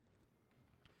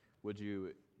Would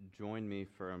you join me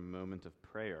for a moment of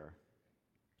prayer?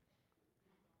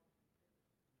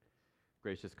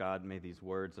 Gracious God, may these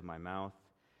words of my mouth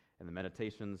and the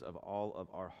meditations of all of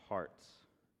our hearts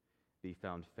be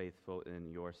found faithful in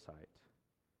your sight.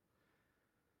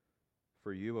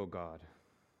 For you, O God,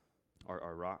 are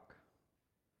our rock,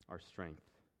 our strength,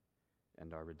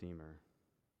 and our Redeemer.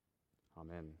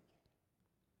 Amen.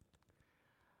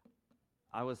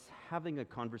 I was having a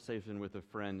conversation with a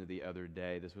friend the other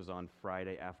day. This was on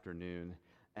Friday afternoon,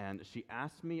 and she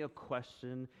asked me a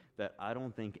question that I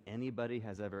don't think anybody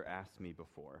has ever asked me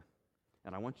before.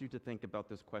 And I want you to think about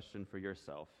this question for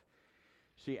yourself.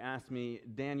 She asked me,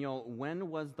 Daniel, when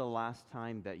was the last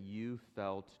time that you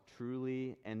felt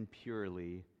truly and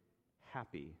purely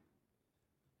happy?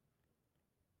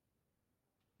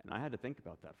 And I had to think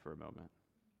about that for a moment.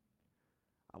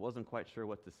 I wasn't quite sure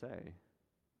what to say.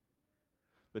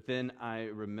 But then I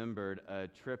remembered a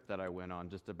trip that I went on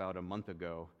just about a month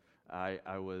ago.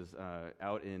 I was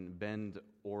out in Bend,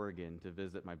 Oregon to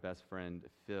visit my best friend,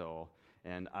 Phil.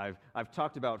 And I've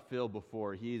talked about Phil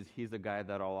before. He's a guy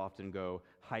that I'll often go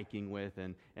hiking with,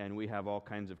 and we have all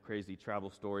kinds of crazy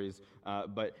travel stories.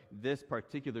 But this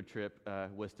particular trip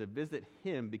was to visit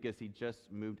him because he just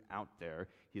moved out there.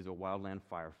 He's a wildland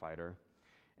firefighter.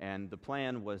 And the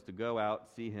plan was to go out,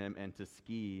 see him, and to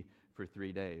ski for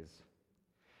 3 days.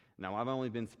 Now, I've only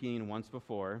been skiing once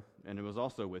before, and it was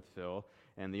also with Phil,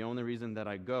 and the only reason that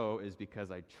I go is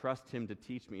because I trust him to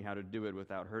teach me how to do it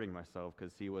without hurting myself,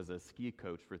 because he was a ski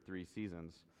coach for 3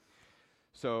 seasons.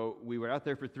 So we were out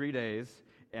there for 3 days,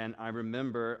 and I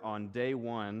remember on day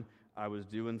 1, I was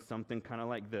doing something kind of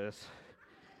like this.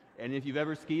 And if you've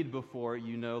ever skied before,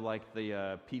 you know, like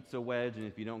the pizza wedge, and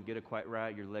if you don't get it quite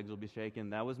right, your legs will be shaking.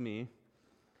 That was me.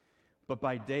 But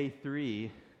by day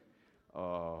 3,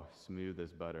 oh, smooth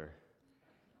as butter,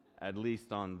 at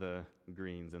least on the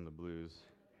greens and the blues.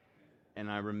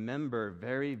 And I remember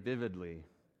very vividly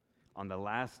on the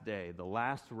last day, the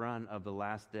last run of the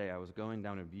last day, I was going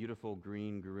down a beautiful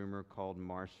green groomer called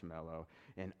Marshmallow,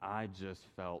 and I just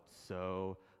felt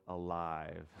so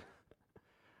alive.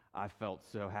 I felt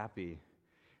so happy.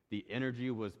 The energy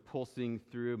was pulsing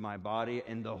through my body,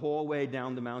 and the whole way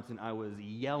down the mountain, I was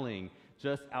yelling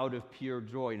just out of pure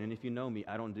joy. And if you know me,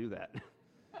 I don't do that.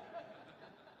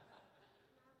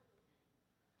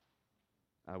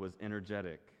 I was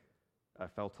energetic. I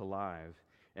felt alive.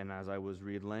 And as I was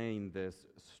relaying this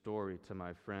story to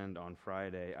my friend on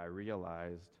Friday, I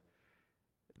realized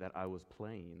that I was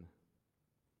playing.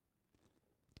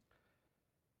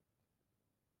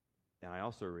 And I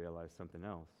also realized something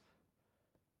else,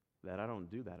 that I don't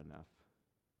do that enough.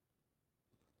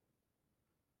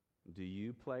 Do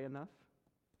you play enough?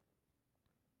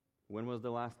 When was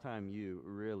the last time you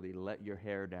really let your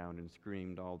hair down and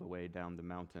screamed all the way down the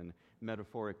mountain,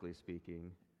 metaphorically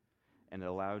speaking, and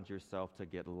allowed yourself to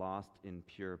get lost in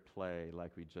pure play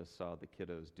like we just saw the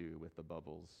kiddos do with the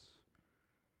bubbles?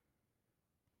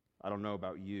 I don't know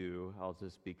about you, I'll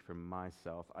just speak for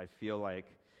myself. I feel like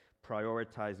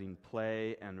prioritizing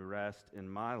play and rest in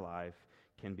my life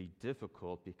can be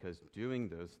difficult because doing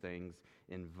those things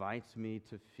invites me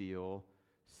to feel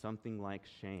something like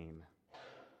shame.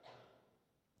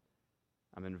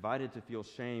 I'm invited to feel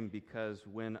shame because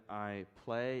when I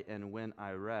play and when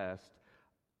I rest,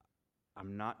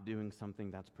 I'm not doing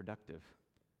something that's productive.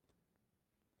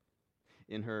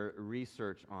 In her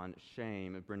research on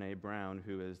shame, Brené Brown,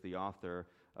 who is the author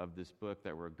of this book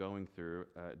that we're going through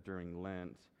during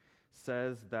Lent,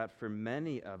 says that for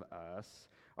many of us,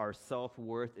 our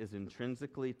self-worth is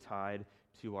intrinsically tied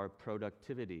to our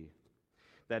productivity.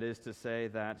 That is to say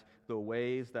that the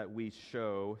ways that we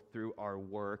show through our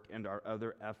work and our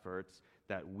other efforts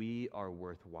that we are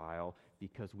worthwhile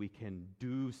because we can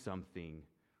do something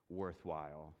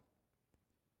worthwhile.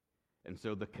 And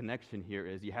so the connection here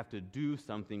is you have to do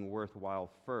something worthwhile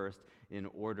first in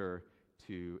order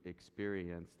to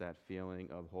experience that feeling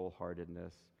of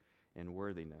wholeheartedness and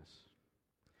worthiness.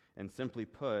 And simply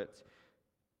put,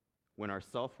 when our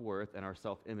self-worth and our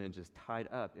self-image is tied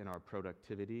up in our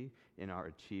productivity, in our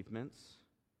achievements,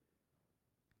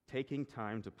 taking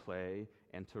time to play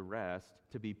and to rest,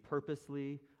 to be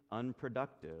purposely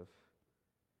unproductive,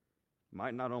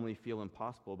 might not only feel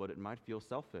impossible, but it might feel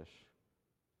selfish.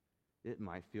 It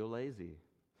might feel lazy.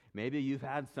 Maybe you've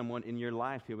had someone in your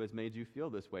life who has made you feel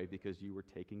this way because you were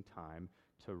taking time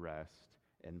to rest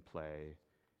and play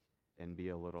and be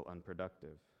a little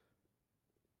unproductive.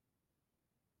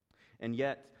 And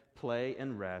yet, play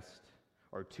and rest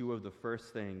are two of the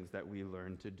first things that we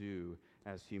learn to do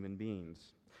as human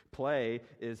beings. Play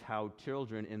is how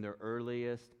children in their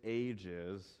earliest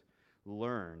ages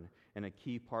learn. and a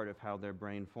key part of how their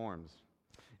brain forms.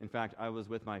 In fact, I was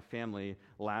with my family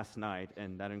last night,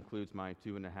 and that includes my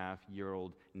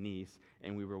 2.5-year-old niece,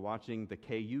 and we were watching the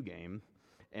KU game.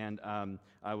 And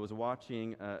I was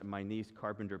watching my niece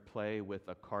Carpenter play with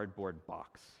a cardboard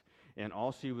box. And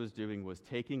all she was doing was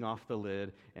taking off the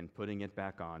lid and putting it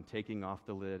back on, taking off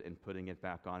the lid and putting it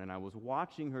back on. And I was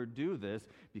watching her do this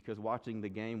because watching the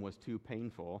game was too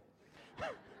painful.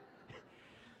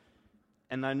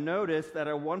 And I noticed that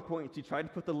at one point she tried to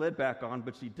put the lid back on,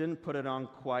 but she didn't put it on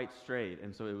quite straight.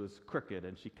 And so it was crooked,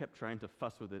 and she kept trying to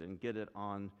fuss with it and get it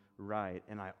on right.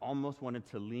 And I almost wanted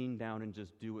to lean down and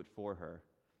just do it for her.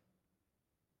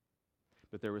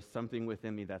 But there was something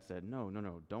within me that said, no,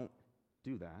 don't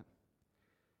do that.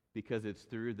 Because it's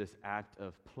through this act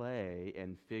of play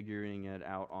and figuring it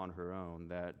out on her own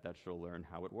that she'll learn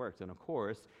how it works. And of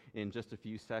course, in just a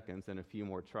few seconds and a few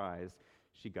more tries,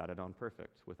 she got it on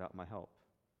perfect without my help.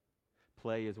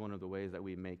 Play is one of the ways that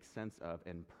we make sense of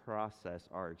and process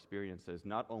our experiences,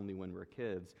 not only when we're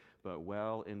kids, but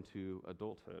well into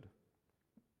adulthood.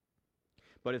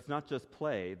 But it's not just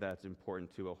play that's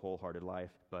important to a wholehearted life,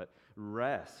 but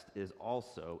rest is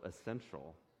also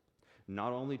essential,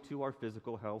 not only to our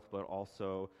physical health, but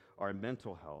also our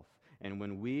mental health. And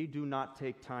when we do not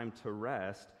take time to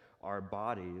rest, our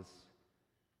bodies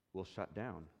will shut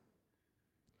down.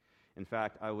 In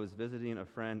fact, I was visiting a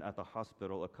friend at the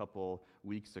hospital a couple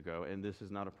weeks ago, and this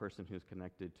is not a person who's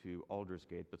connected to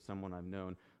Aldersgate, but someone I've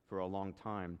known for a long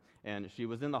time. And she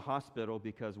was in the hospital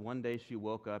because one day she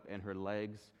woke up and her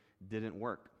legs didn't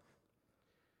work.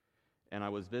 And I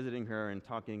was visiting her and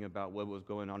talking about what was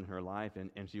going on in her life,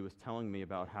 and she was telling me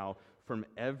about how from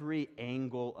every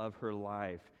angle of her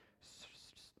life,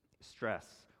 stress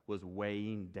was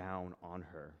weighing down on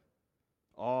her.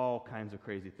 All kinds of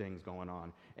crazy things going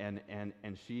on. And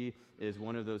she is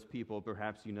one of those people,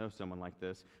 perhaps you know someone like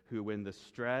this, who when the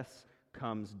stress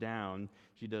comes down,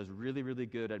 she does really, really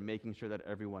good at making sure that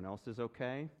everyone else is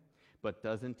okay, but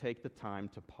doesn't take the time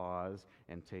to pause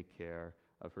and take care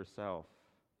of herself.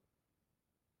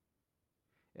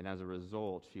 And as a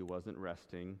result, she wasn't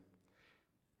resting,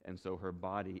 and so her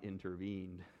body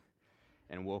intervened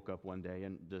and woke up one day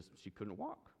and she couldn't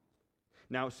walk.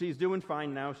 Now, she's doing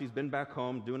fine now. She's been back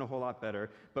home, doing a whole lot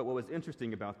better. But what was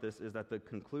interesting about this is that the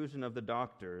conclusion of the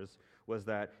doctors was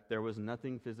that there was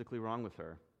nothing physically wrong with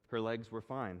her. Her legs were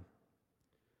fine.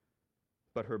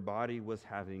 But her body was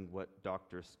having what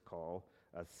doctors call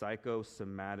a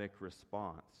psychosomatic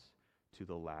response to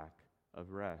the lack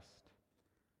of rest.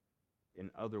 In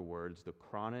other words, the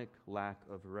chronic lack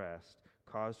of rest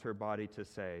caused her body to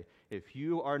say, if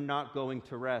you are not going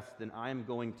to rest, then I'm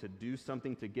going to do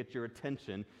something to get your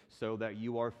attention so that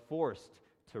you are forced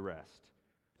to rest.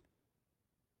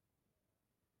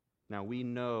 Now we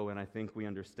know, and I think we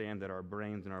understand, that our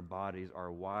brains and our bodies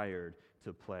are wired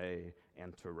to play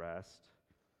and to rest.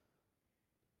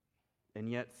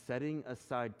 And yet setting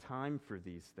aside time for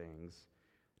these things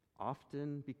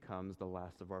often becomes the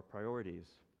last of our priorities.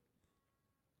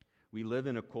 We live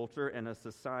in a culture and a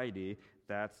society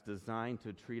that's designed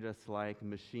to treat us like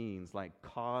machines, like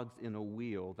cogs in a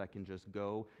wheel that can just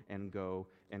go and go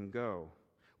and go.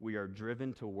 We are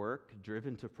driven to work,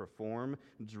 driven to perform,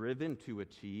 driven to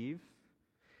achieve.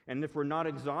 And if we're not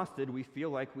exhausted, we feel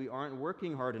like we aren't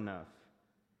working hard enough.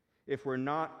 If we're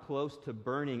not close to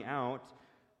burning out,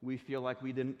 we feel like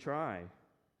we didn't try.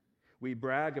 We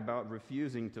brag about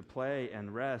refusing to play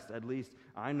and rest. At least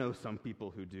I know some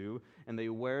people who do, and they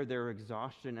wear their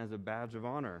exhaustion as a badge of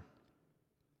honor.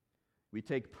 We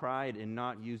take pride in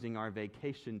not using our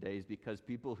vacation days because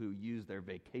people who use their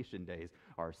vacation days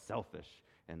are selfish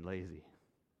and lazy.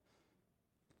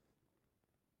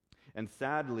 And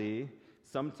sadly,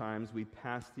 sometimes we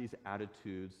pass these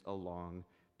attitudes along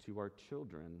to our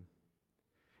children.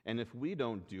 And if we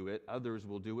don't do it, others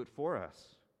will do it for us.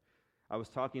 I was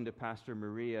talking to Pastor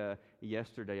Maria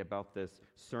yesterday about this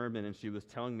sermon, and she was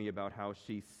telling me about how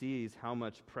she sees how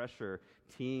much pressure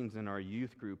teens in our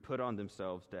youth group put on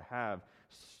themselves to have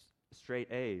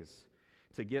straight A's,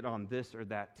 to get on this or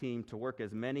that team, to work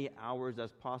as many hours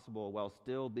as possible while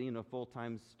still being a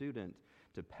full-time student,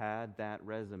 to pad that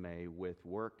resume with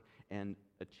work and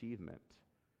achievement.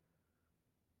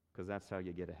 Because that's how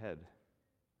you get ahead.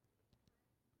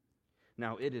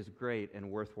 Now, it is great and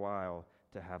worthwhile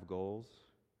to have goals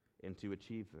and to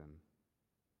achieve them.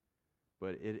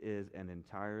 But it is an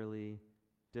entirely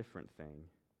different thing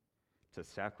to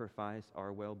sacrifice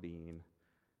our well-being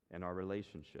and our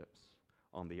relationships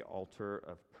on the altar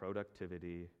of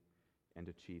productivity and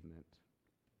achievement.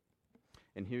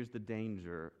 And here's the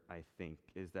danger, I think,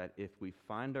 is that if we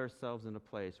find ourselves in a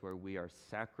place where we are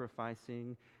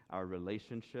sacrificing our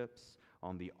relationships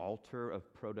on the altar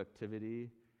of productivity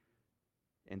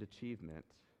and achievement,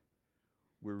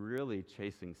 we're really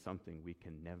chasing something we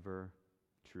can never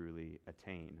truly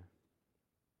attain.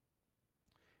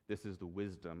 This is the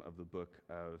wisdom of the book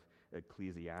of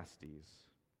Ecclesiastes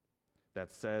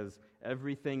that says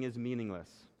everything is meaningless.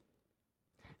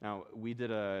 Now, we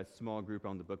did a small group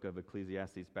on the book of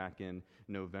Ecclesiastes back in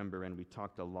November, and we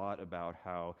talked a lot about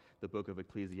how the book of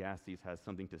Ecclesiastes has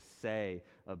something to say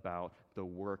about the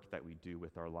work that we do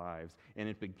with our lives. And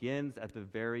it begins at the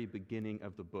very beginning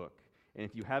of the book. And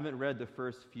if you haven't read the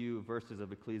first few verses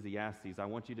of Ecclesiastes, I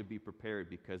want you to be prepared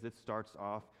because it starts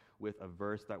off with a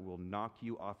verse that will knock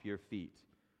you off your feet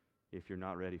if you're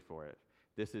not ready for it.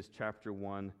 This is chapter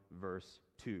 1, verse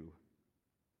 2.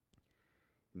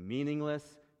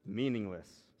 Meaningless, meaningless,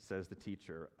 says the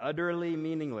teacher. Utterly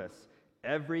meaningless.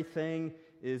 Everything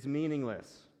is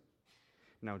meaningless.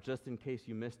 Now, just in case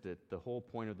you missed it, the whole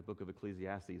point of the book of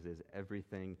Ecclesiastes is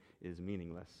everything is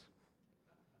meaningless.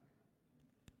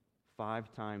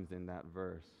 5 times in that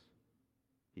verse,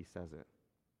 he says it.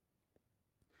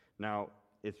 Now,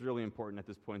 it's really important at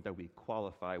this point that we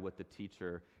qualify what the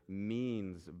teacher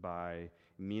means by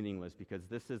meaningless, because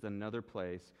this is another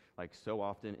place, like so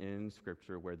often in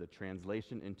Scripture, where the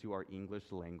translation into our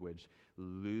English language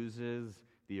loses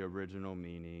the original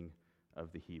meaning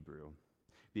of the Hebrew.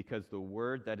 Because the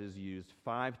word that is used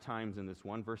 5 times in this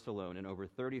one verse alone, and over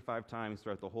 35 times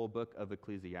throughout the whole book of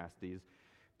Ecclesiastes,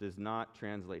 does not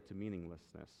translate to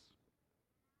meaninglessness.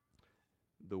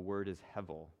 The word is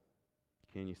hevel.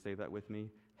 Can you say that with me?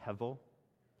 Hevel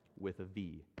with a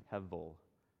V. Hevel.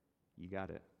 You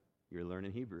got it. You're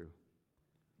learning Hebrew.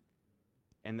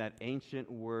 And that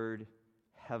ancient word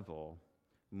hevel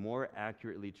more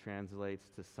accurately translates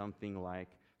to something like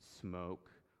smoke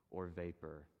or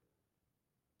vapor.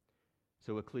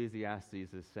 So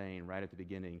Ecclesiastes is saying right at the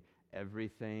beginning,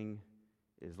 everything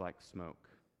is like smoke.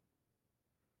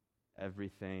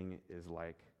 Everything is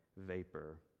like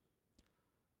vapor.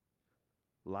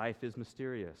 Life is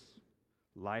mysterious.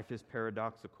 Life is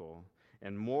paradoxical.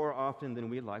 And more often than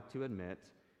we like to admit,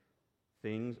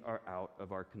 things are out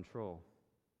of our control.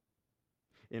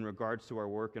 In regards to our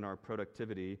work and our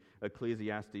productivity,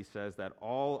 Ecclesiastes says that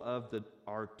all of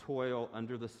our toil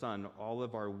under the sun, all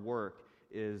of our work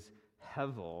is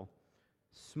hevel,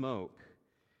 smoke,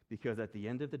 because at the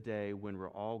end of the day, when we're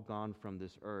all gone from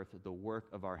this earth, the work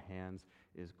of our hands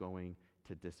is going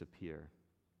to disappear.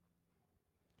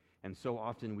 And so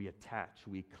often we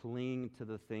cling to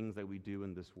the things that we do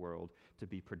in this world to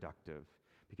be productive,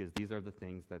 because these are the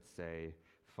things that say,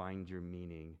 find your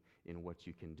meaning in what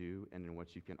you can do and in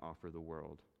what you can offer the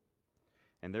world.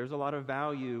 And there's a lot of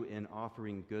value in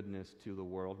offering goodness to the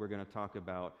world. We're going to talk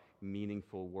about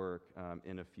meaningful work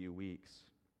in a few weeks.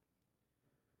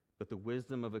 But the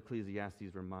wisdom of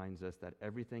Ecclesiastes reminds us that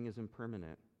everything is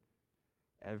impermanent.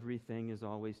 Everything is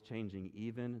always changing,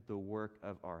 even the work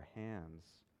of our hands.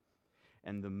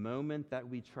 And the moment that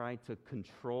we try to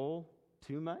control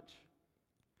too much,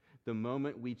 the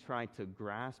moment we try to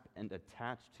grasp and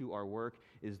attach to our work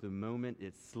is the moment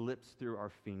it slips through our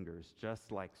fingers,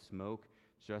 just like smoke,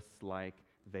 just like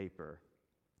vapor,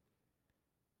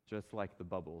 just like the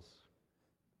bubbles.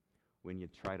 When you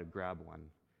try to grab one,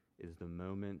 is the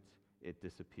moment it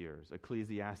disappears.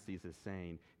 Ecclesiastes is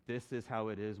saying, this is how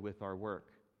it is with our work.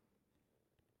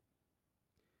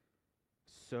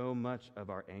 So much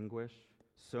of our anguish,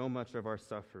 so much of our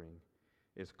suffering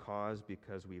is caused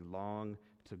because we long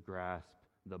to grasp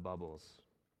the bubbles.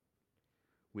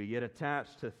 We get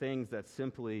attached to things that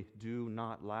simply do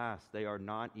not last. They are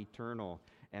not eternal.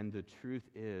 And the truth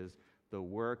is, the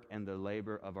work and the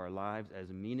labor of our lives, as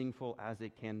meaningful as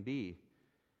it can be,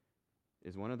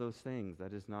 is one of those things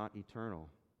that is not eternal.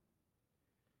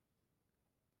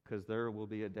 Because there will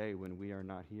be a day when we are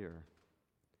not here,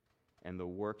 and the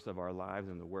works of our lives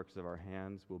and the works of our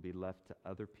hands will be left to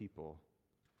other people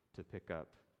to pick up,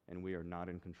 and we are not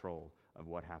in control of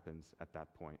what happens at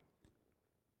that point.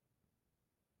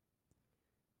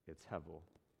 It's hevel.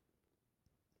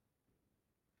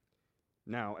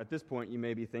 Now, at this point, you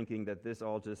may be thinking that this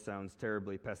all just sounds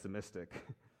terribly pessimistic.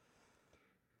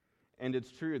 And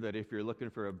it's true that if you're looking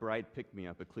for a bright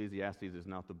pick-me-up, Ecclesiastes is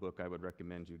not the book I would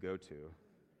recommend you go to.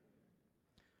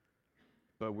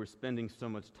 But we're spending so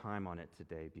much time on it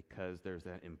today because there's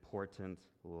an important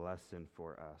lesson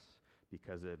for us,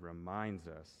 because it reminds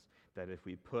us that if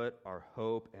we put our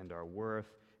hope and our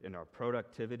worth in our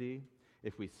productivity,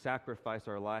 if we sacrifice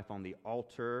our life on the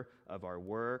altar of our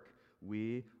work,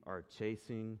 we are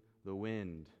chasing the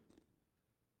wind.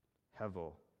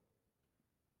 Hevel.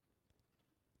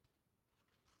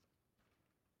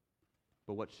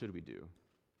 But what should we do?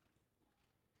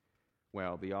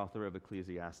 Well, the author of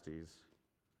Ecclesiastes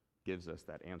gives us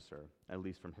that answer, at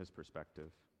least from his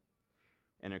perspective.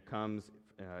 And it comes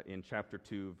in chapter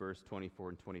 2, verse 24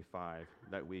 and 25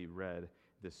 that we read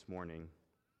this morning,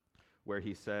 where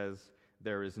he says,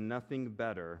 "There is nothing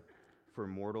better for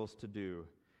mortals to do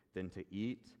than to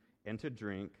eat and to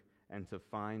drink and to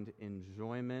find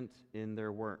enjoyment in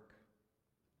their work.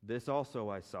 This also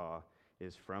I saw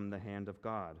is from the hand of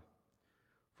God.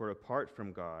 For apart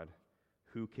from God,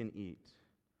 who can eat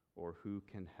or who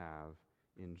can have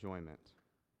enjoyment?"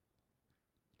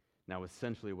 Now,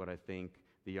 essentially what I think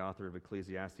the author of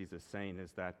Ecclesiastes is saying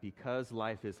is that because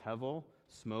life is hevel,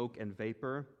 smoke and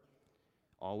vapor,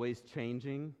 always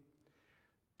changing,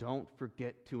 don't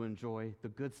forget to enjoy the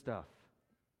good stuff.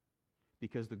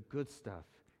 Because the good stuff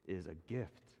is a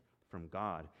gift from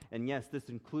God. And yes, this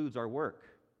includes our work.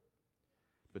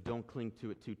 But don't cling to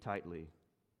it too tightly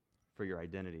for your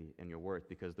identity and your worth,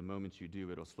 because the moment you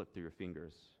do, it'll slip through your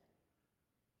fingers.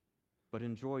 But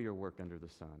enjoy your work under the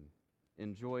sun.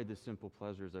 Enjoy the simple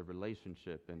pleasures of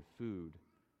relationship and food.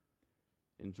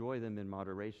 Enjoy them in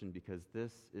moderation, because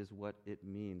this is what it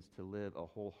means to live a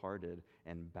wholehearted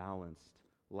and balanced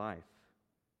life.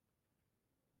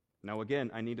 Now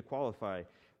again, I need to qualify.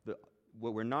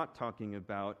 What we're not talking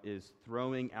about is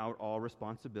throwing out all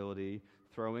responsibility,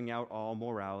 throwing out all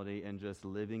morality, and just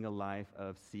living a life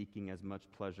of seeking as much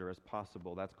pleasure as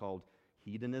possible. That's called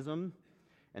hedonism,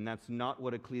 and that's not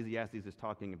what Ecclesiastes is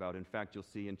talking about. In fact, you'll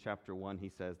see in chapter 1, he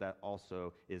says that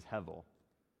also is hevel.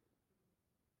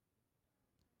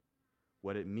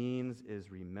 What it means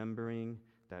is remembering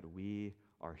that we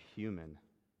are human,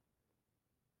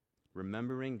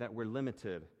 remembering that we're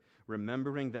limited,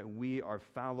 remembering that we are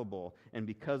fallible, and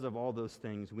because of all those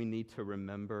things, we need to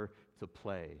remember to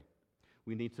play.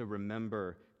 We need to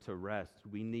remember to rest.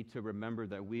 We need to remember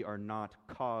that we are not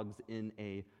cogs in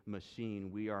a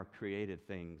machine. We are created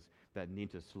things that need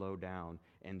to slow down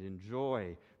and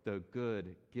enjoy the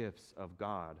good gifts of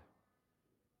God.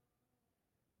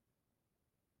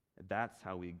 That's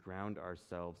how we ground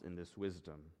ourselves in this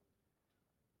wisdom,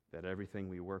 that everything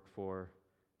we work for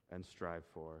and strive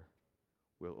for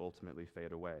will ultimately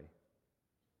fade away.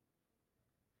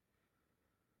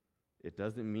 It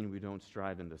doesn't mean we don't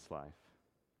strive in this life.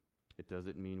 It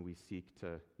doesn't mean we seek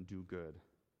to do good,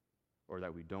 or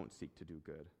that we don't seek to do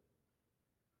good.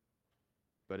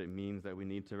 But it means that we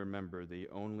need to remember the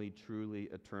only truly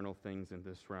eternal things in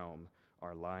this realm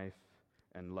are life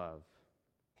and love.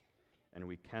 And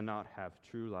we cannot have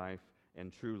true life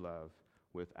and true love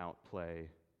without play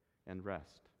and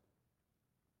rest.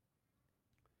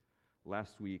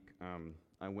 Last week,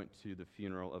 I went to the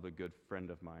funeral of a good friend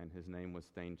of mine. His name was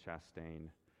Thane Chastain.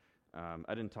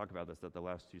 I didn't talk about this at the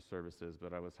last two services,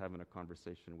 but I was having a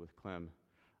conversation with Clem.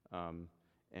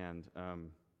 And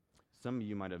some of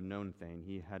you might have known Thane.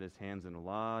 He had his hands in a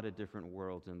lot of different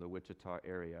worlds in the Wichita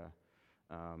area.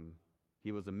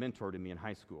 He was a mentor to me in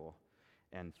high school.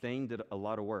 And Thane did a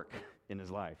lot of work in his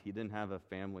life. He didn't have a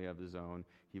family of his own.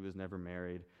 He was never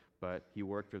married. But he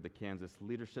worked for the Kansas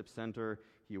Leadership Center.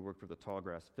 He worked for the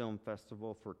Tallgrass Film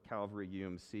Festival, for Calvary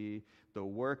UMC. The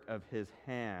work of his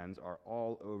hands are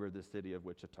all over the city of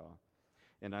Wichita.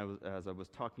 And as I was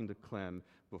talking to Clem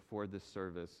before this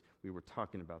service, we were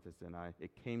talking about this, and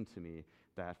it came to me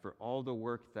that for all the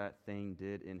work that Thane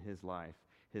did in his life,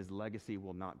 his legacy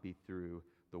will not be through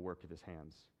the work of his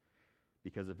hands,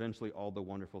 because eventually all the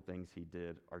wonderful things he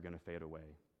did are going to fade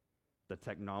away. The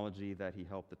technology that he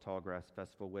helped the Tallgrass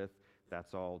Festival with,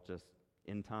 that's all just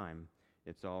in time.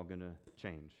 It's all going to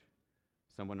change.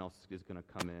 Someone else is going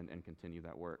to come in and continue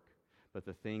that work. But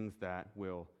the things that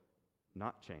will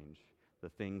not change, the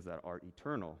things that are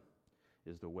eternal,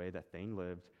 is the way that Thane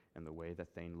lived and the way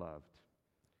that Thane loved.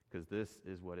 Because this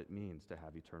is what it means to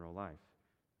have eternal life,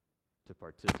 to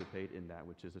participate in that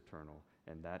which is eternal,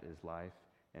 and that is life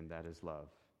and that is love.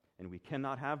 And we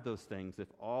cannot have those things if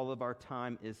all of our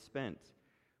time is spent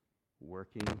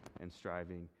working and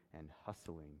striving and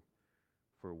hustling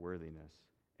for worthiness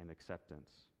and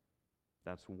acceptance.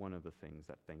 That's one of the things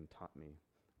that Thane taught me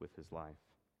with his life.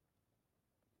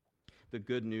 The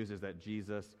good news is that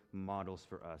Jesus models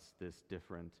for us this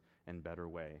different and better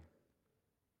way.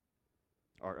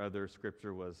 Our other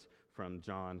scripture was from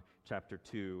John chapter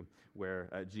 2,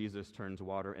 where Jesus turns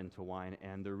water into wine.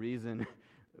 And the reason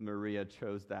Maria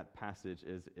chose that passage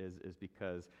is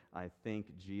because I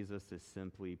think Jesus is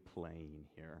simply playing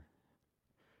here.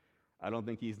 I don't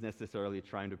think he's necessarily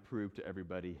trying to prove to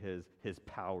everybody his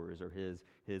powers or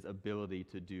his ability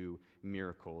to do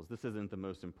miracles. This isn't the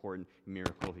most important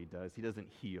miracle he does. He doesn't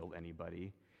heal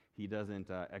anybody. He doesn't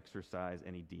exorcise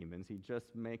any demons. He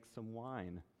just makes some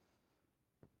wine.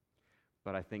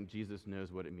 But I think Jesus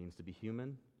knows what it means to be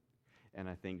human, and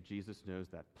I think Jesus knows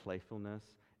that playfulness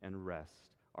and rest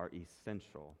are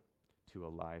essential to a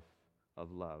life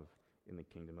of love in the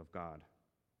kingdom of God.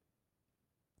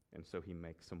 And so he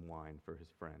makes some wine for his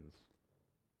friends.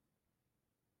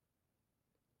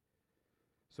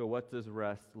 So what does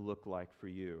rest look like for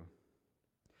you?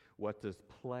 What does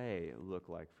play look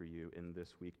like for you in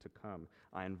this week to come?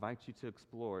 I invite you to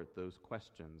explore those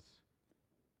questions.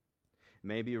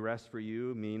 Maybe rest for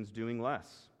you means doing less.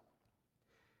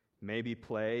 Maybe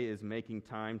play is making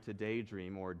time to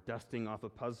daydream or dusting off a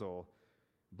puzzle,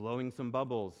 blowing some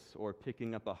bubbles, or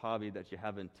picking up a hobby that you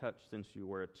haven't touched since you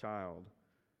were a child.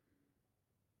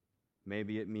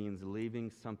 Maybe it means leaving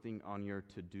something on your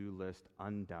to-do list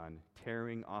undone,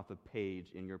 tearing off a page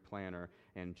in your planner,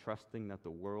 and trusting that the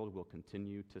world will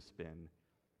continue to spin.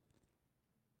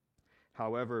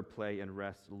 However play and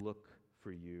rest look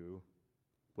for you,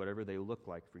 whatever they look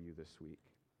like for you this week,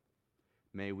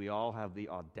 may we all have the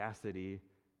audacity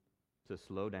to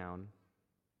slow down,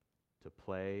 to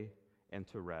play, and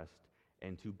to rest,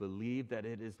 and to believe that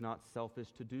it is not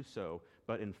selfish to do so,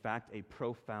 but in fact a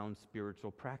profound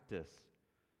spiritual practice.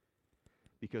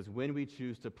 Because when we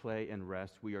choose to play and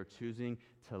rest, we are choosing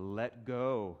to let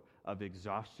go of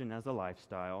exhaustion as a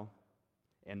lifestyle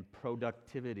and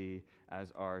productivity as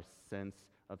our sense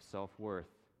of self-worth.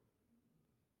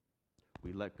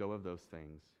 We let go of those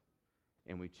things,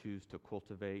 and we choose to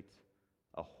cultivate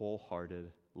a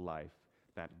wholehearted life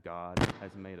that God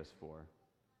has made us for.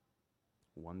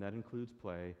 One that includes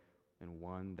play and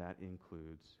one that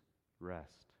includes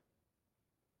rest.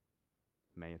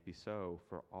 May it be so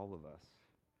for all of us.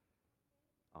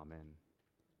 Amen.